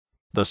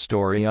The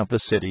story of the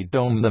city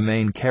dome. The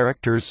main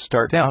characters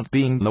start out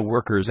being the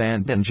workers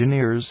and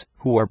engineers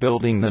who are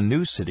building the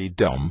new city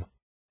dome.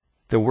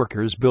 The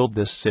workers build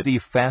this city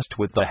fast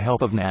with the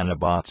help of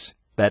nanobots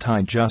that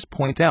I just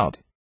point out.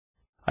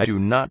 I do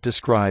not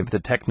describe the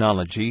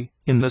technology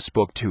in this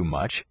book too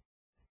much.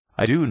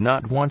 I do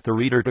not want the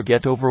reader to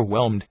get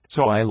overwhelmed,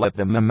 so I let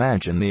them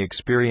imagine the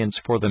experience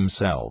for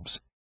themselves.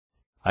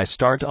 I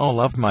start all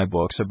of my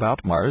books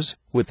about Mars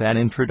with an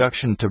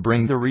introduction to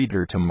bring the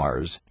reader to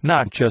Mars,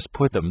 not just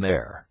put them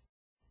there.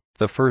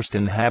 The first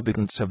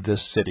inhabitants of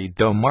this city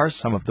dome are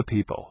some of the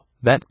people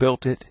that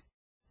built it.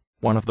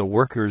 One of the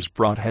workers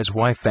brought his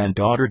wife and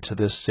daughter to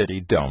this city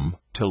dome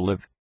to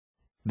live.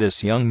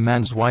 This young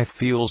man's wife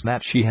feels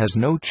that she has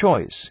no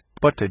choice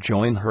but to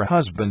join her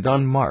husband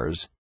on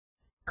Mars.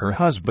 Her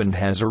husband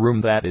has a room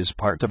that is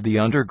part of the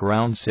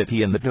underground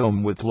city in the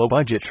dome with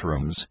low-budget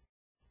rooms.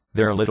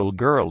 Their little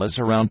girl is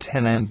around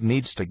 10 and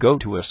needs to go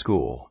to a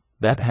school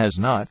that has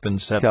not been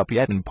set up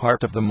yet in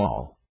part of the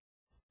mall.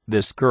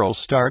 This girl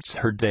starts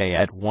her day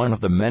at one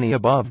of the many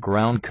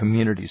above-ground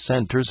community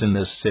centers in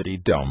this city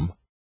dome.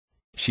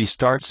 She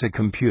starts a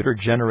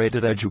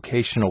computer-generated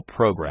educational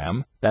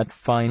program that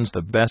finds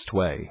the best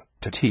way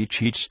to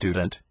teach each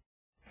student.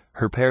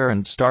 Her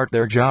parents start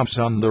their jobs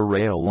on the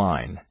rail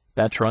line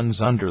that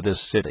runs under this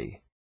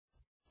city.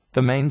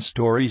 The main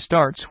story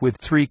starts with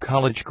 3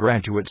 college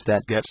graduates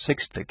that get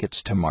 6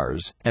 tickets to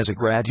Mars as a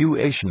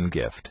graduation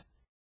gift.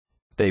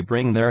 They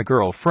bring their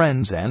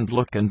girlfriends and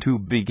look into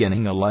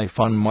beginning a life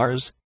on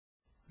Mars.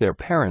 Their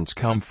parents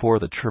come for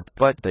the trip,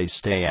 but they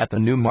stay at the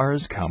new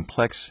Mars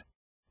complex.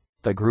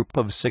 The group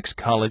of 6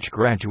 college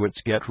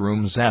graduates get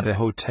rooms at a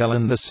hotel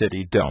in the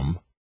city dome.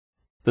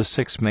 The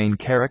 6 main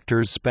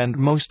characters spend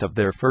most of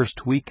their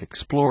first week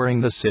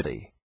exploring the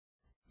city.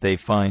 They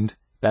find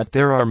that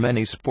there are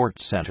many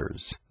sports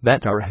centers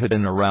that are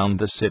hidden around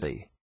the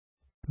city.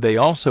 They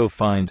also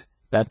find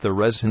that the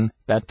reason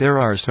that there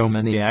are so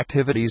many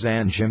activities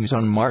and gyms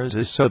on Mars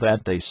is so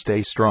that they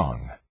stay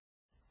strong.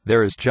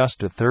 There is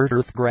just a third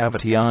Earth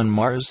gravity on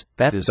Mars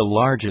that is a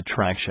large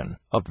attraction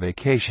of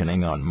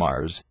vacationing on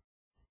Mars.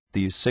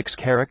 These 6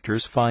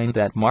 characters find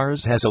that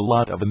Mars has a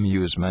lot of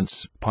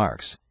amusements,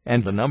 parks,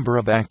 and a number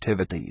of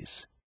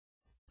activities.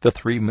 The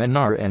 3 men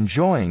are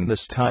enjoying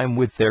this time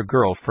with their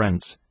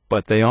girlfriends,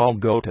 but they all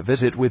go to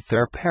visit with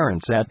their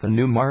parents at the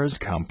new Mars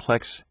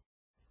complex.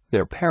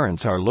 Their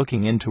parents are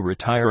looking into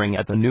retiring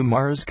at the new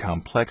Mars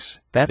complex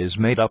that is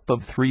made up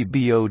of 3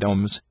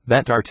 biodomes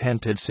that are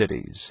tented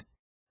cities.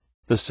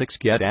 The 6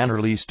 get an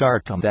early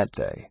start on that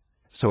day,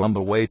 so on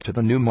the way to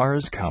the new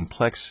Mars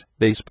complex,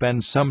 they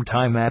spend some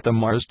time at the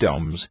Mars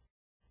domes.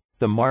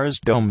 The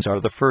Mars domes are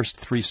the first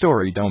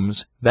 3-story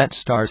domes that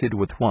started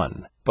with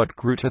 1, but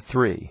grew to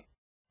 3.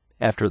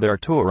 After their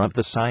tour of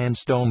the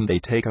Science Dome, they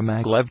take a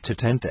maglev to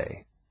Tent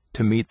A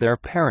to meet their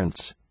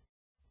parents.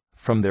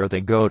 From there they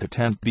go to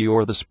Tent B,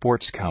 or the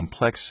Sports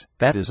Complex,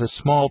 that is a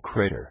small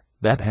crater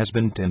that has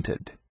been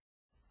tinted.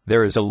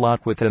 There is a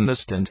lot within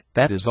this tent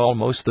that is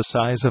almost the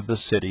size of the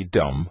city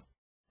dome.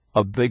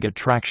 A big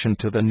attraction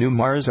to the new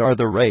Mars are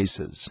the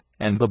races,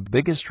 and the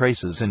biggest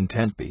races in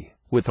Tent B,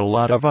 with a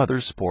lot of other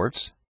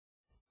sports.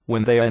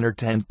 When they enter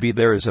Tent B,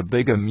 there is a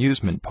big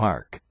amusement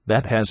park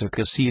that has a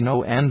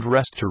casino and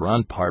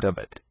restaurant part of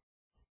it.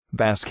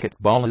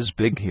 Basketball is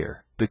big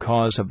here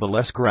because of the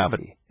less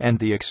gravity, and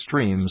the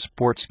extreme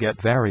sports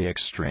get very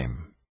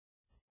extreme.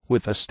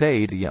 With a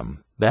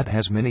stadium that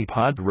has mini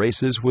pod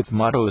races with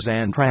motos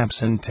and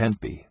ramps in Tent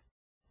B.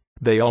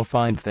 They all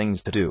find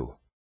things to do.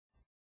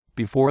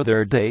 Before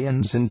their day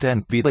ends in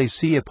Tent B, they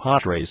see a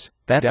pod race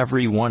that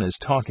everyone is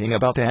talking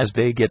about as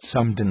they get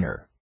some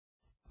dinner.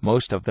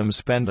 Most of them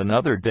spend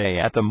another day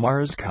at the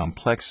Mars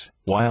complex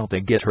while they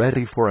get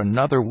ready for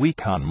another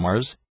week on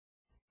Mars.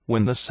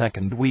 When the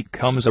second week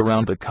comes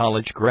around, the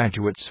college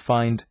graduates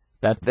find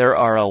that there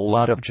are a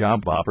lot of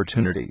job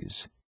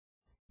opportunities.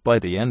 By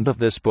the end of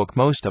this book,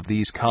 most of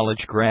these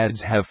college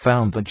grads have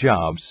found the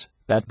jobs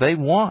that they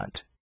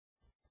want.